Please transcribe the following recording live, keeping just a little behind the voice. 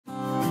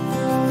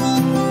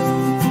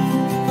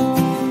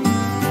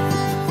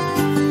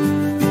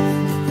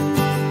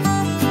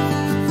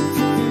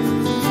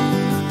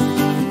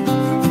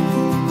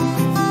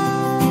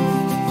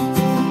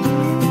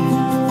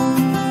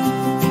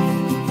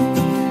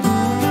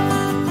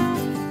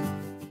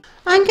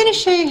I'm going to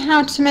show you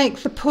how to make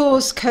the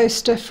Paws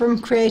Coaster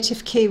from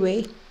Kreative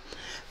Kiwi.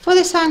 For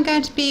this I'm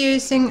going to be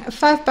using a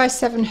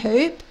 5x7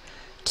 hoop,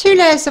 2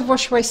 layers of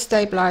washaway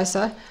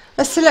stabiliser,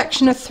 a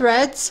selection of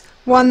threads,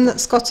 one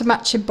that's got a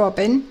matching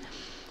bobbin,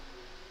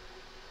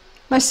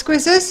 my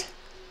squizzers,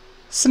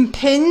 some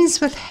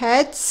pins with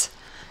heads,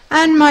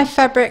 and my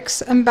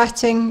fabrics and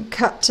batting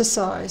cut to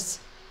size.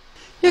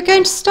 You're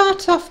going to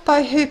start off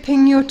by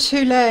hooping your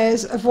 2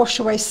 layers of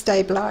washaway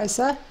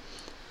stabiliser.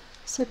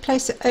 So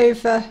place it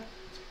over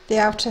the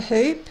outer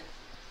hoop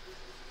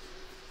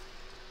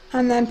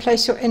and then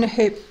place your inner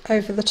hoop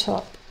over the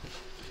top.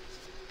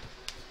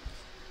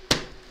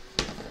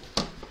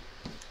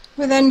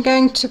 We're then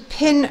going to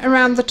pin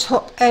around the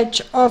top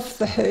edge of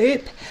the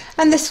hoop,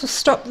 and this will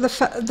stop the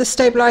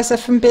stabiliser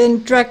from being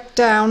dragged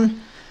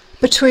down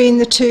between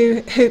the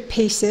 2 hoop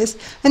pieces,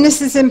 and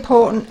this is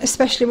important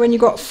especially when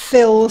you've got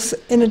fills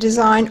in a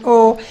design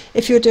or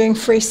if you're doing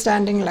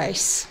freestanding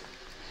lace.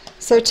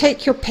 So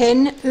take your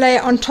pin, lay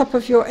it on top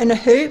of your inner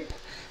hoop,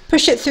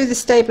 push it through the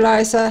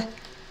stabiliser,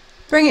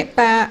 bring it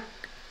back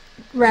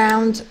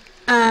round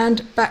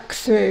and back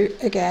through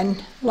again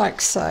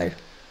like so.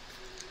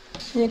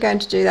 And you're going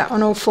to do that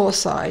on all 4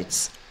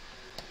 sides.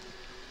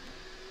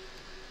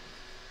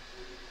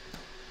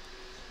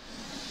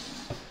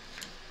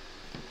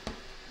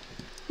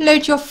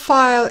 Load your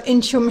file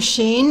into your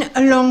machine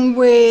along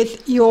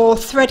with your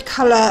thread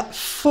colour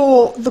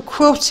for the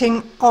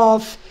quilting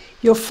of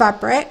your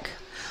fabric.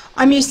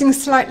 I'm using a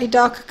slightly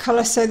darker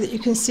colour so that you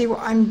can see what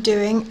I'm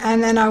doing,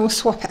 and then I will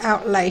swap it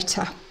out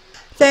later.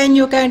 Then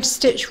you're going to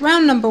stitch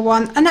round number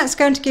 1, and that's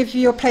going to give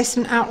you your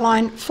placement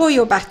outline for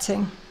your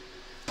batting.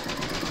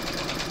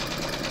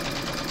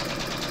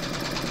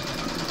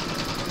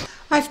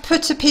 I've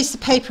put a piece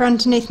of paper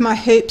underneath my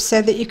hoop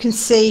so that you can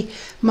see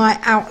my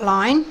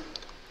outline.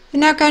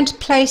 You're now going to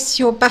place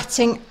your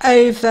batting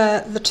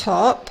over the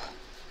top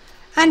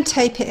and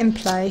tape it in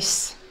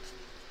place.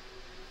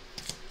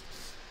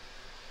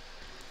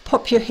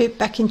 Pop your hoop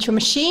back into your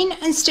machine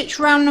and stitch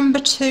round number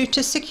 2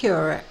 to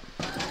secure it.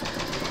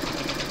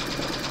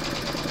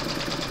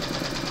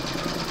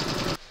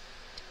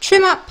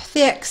 Trim up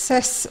the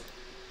excess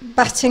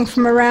batting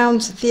from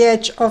around the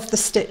edge of the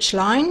stitch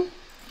line.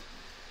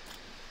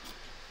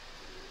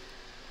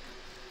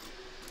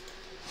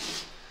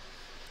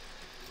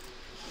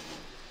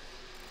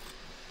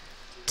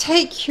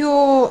 Take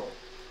your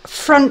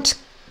front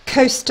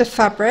coaster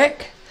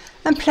fabric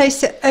and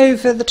place it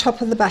over the top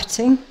of the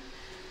batting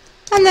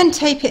and then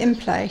tape it in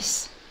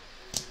place.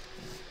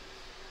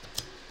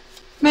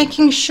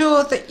 Making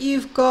sure that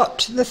you've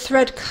got the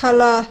thread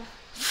colour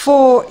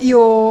for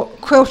your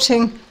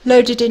quilting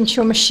loaded into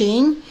your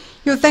machine.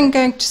 You're then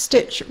going to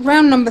stitch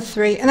round number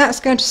 3, and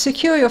that's going to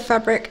secure your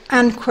fabric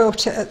and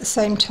quilt it at the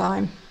same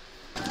time.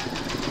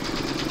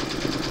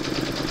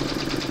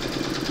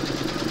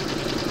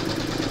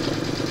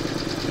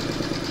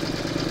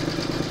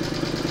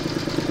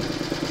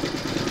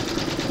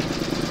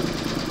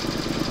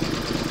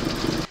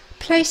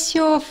 Place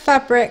your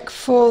fabric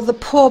for the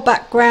paw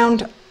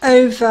background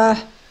over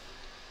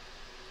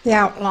the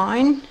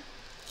outline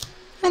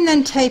and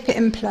then tape it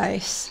in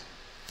place.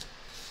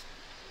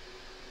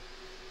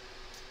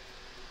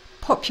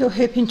 Pop your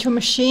hoop into your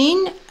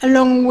machine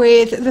along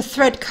with the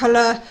thread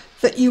colour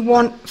that you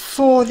want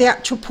for the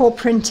actual paw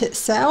print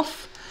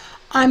itself.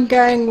 I'm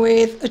going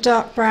with a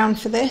dark brown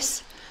for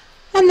this,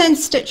 and then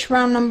stitch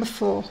round number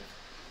 4.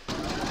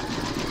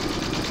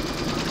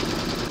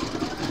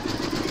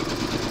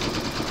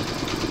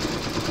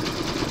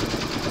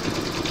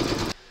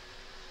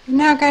 You're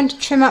now going to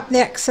trim up the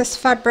excess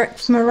fabric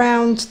from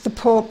around the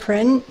paw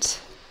print.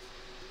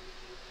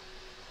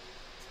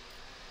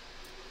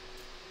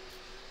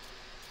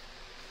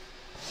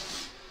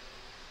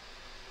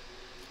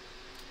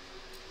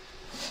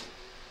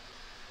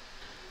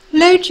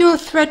 Load your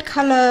thread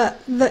colour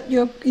that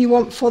you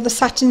want for the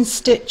satin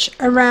stitch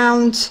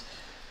around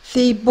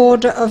the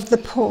border of the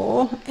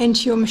paw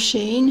into your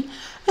machine,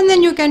 and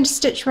then you're going to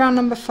stitch round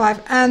number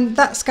 5, and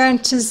that's going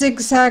to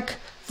zigzag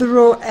the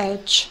raw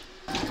edge.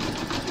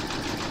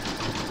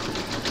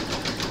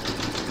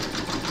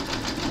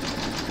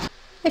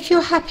 If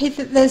you're happy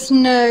that there's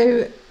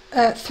no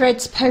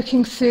threads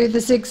poking through the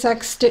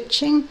zigzag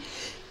stitching,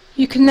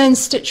 you can then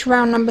stitch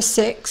round number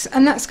 6,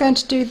 and that's going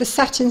to do the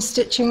satin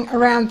stitching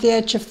around the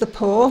edge of the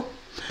paw.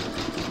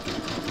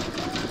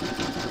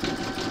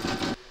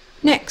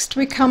 Next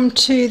we come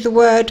to the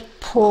word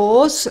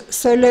paws,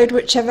 so load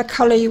whichever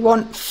colour you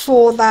want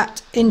for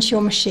that into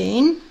your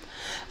machine,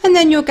 and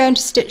then you're going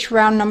to stitch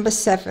round number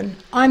 7.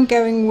 I'm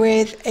going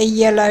with a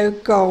yellow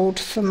gold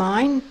for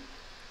mine.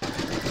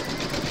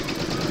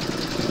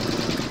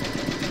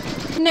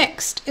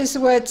 Next is the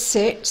word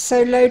sit,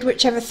 so load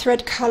whichever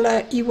thread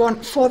colour you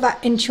want for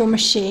that into your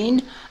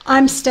machine.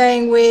 I'm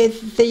staying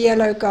with the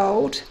yellow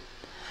gold,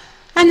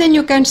 and then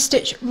you're going to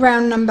stitch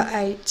round number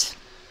 8.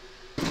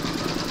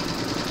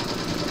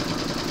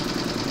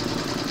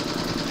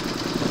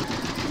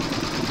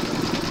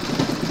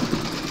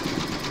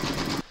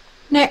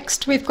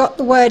 Next we've got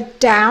the word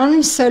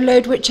down, so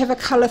load whichever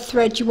colour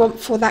thread you want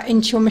for that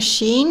into your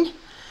machine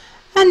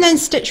and then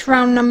stitch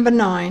round number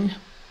 9.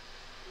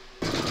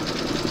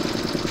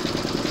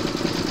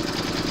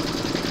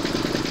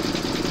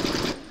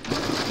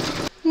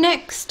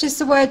 Next is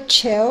the word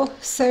chill,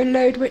 so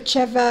load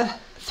whichever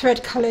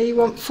thread colour you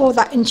want for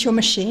that into your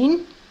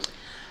machine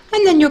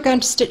and then you're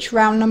going to stitch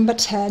round number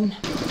 10.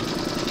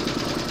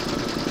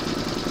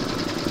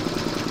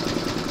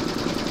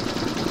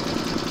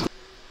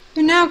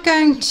 You're now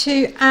going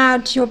to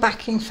add your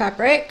backing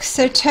fabric,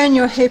 so turn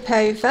your hoop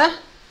over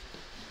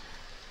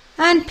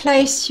and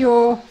place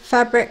your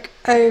fabric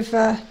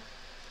over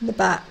the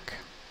back.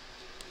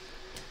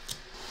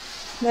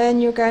 Then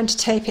you're going to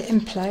tape it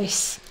in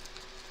place.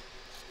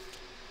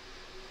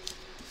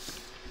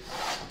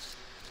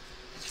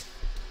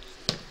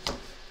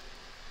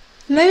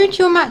 Load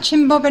your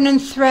matching bobbin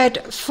and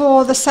thread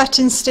for the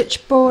satin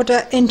stitch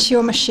border into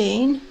your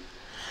machine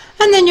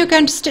and then you're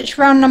going to stitch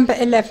round number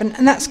 11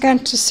 and that's going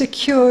to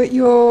secure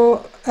your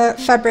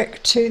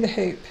fabric to the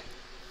hoop.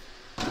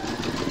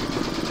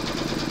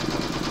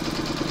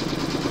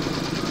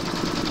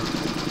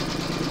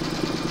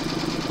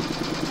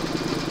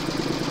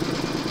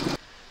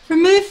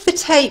 Remove the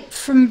tape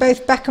from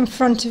both back and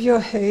front of your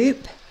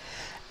hoop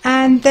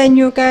and then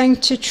you're going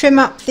to trim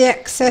up the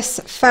excess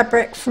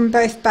fabric from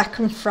both back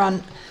and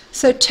front.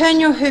 So turn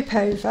your hoop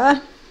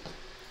over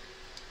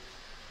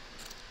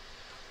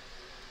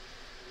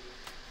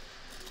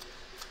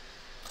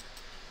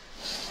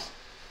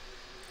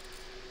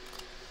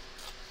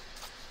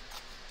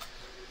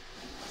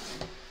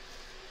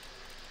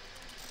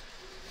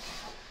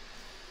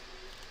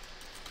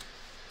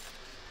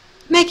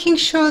making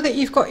sure that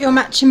you've got your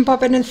matching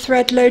bobbin and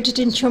thread loaded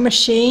into your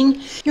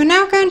machine. You're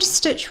now going to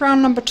stitch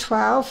round number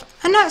 12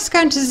 and that's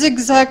going to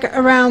zigzag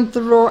around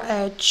the raw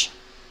edge.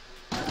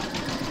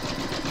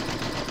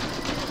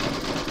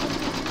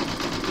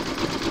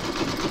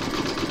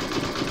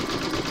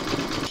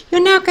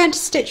 You're now going to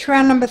stitch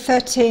round number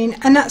 13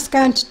 and that's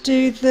going to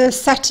do the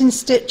satin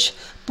stitch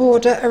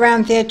border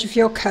around the edge of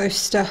your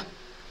coaster.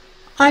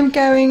 I'm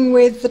going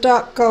with the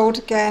dark gold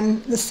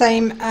again, the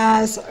same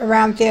as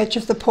around the edge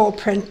of the paw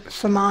print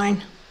for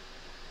mine.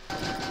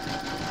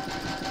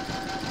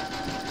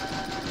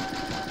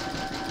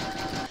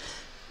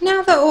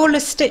 Now that all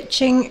the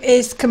stitching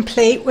is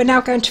complete, we're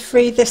now going to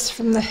free this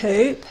from the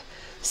hoop.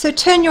 So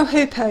turn your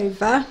hoop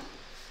over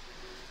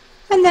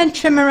and then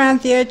trim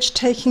around the edge,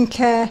 taking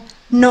care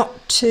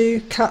not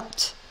to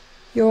cut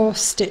your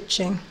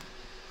stitching.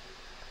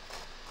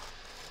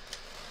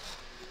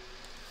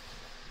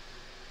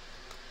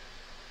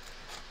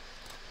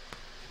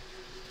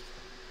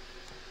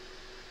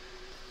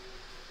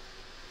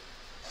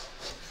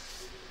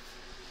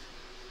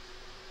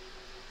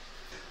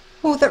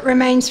 All that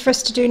remains for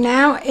us to do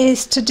now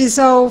is to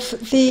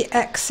dissolve the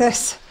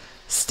excess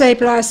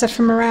stabiliser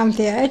from around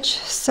the edge.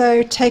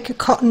 So take a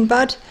cotton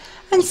bud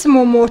and some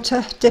warm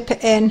water, dip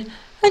it in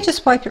and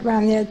just wipe it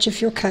around the edge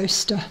of your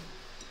coaster.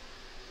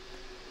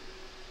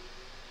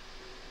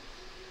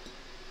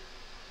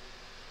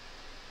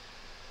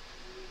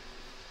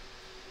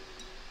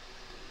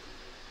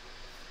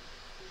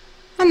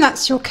 And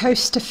that's your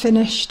coaster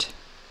finished.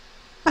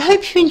 I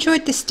hope you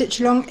enjoyed this stitch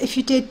along. If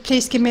you did,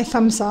 please give me a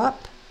thumbs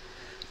up.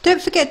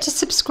 Don't forget to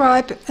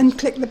subscribe and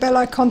click the bell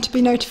icon to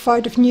be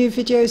notified of new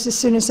videos as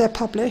soon as they're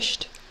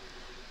published.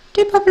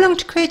 Do pop along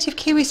to Kreative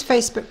Kiwi's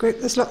Facebook group,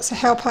 there's lots of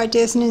help,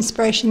 ideas and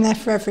inspiration there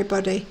for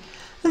everybody.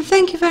 And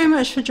thank you very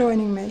much for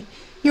joining me.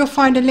 You'll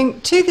find a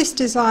link to this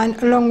design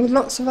along with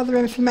lots of other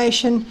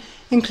information,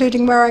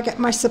 including where I get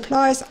my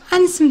supplies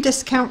and some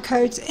discount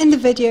codes in the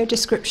video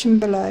description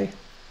below.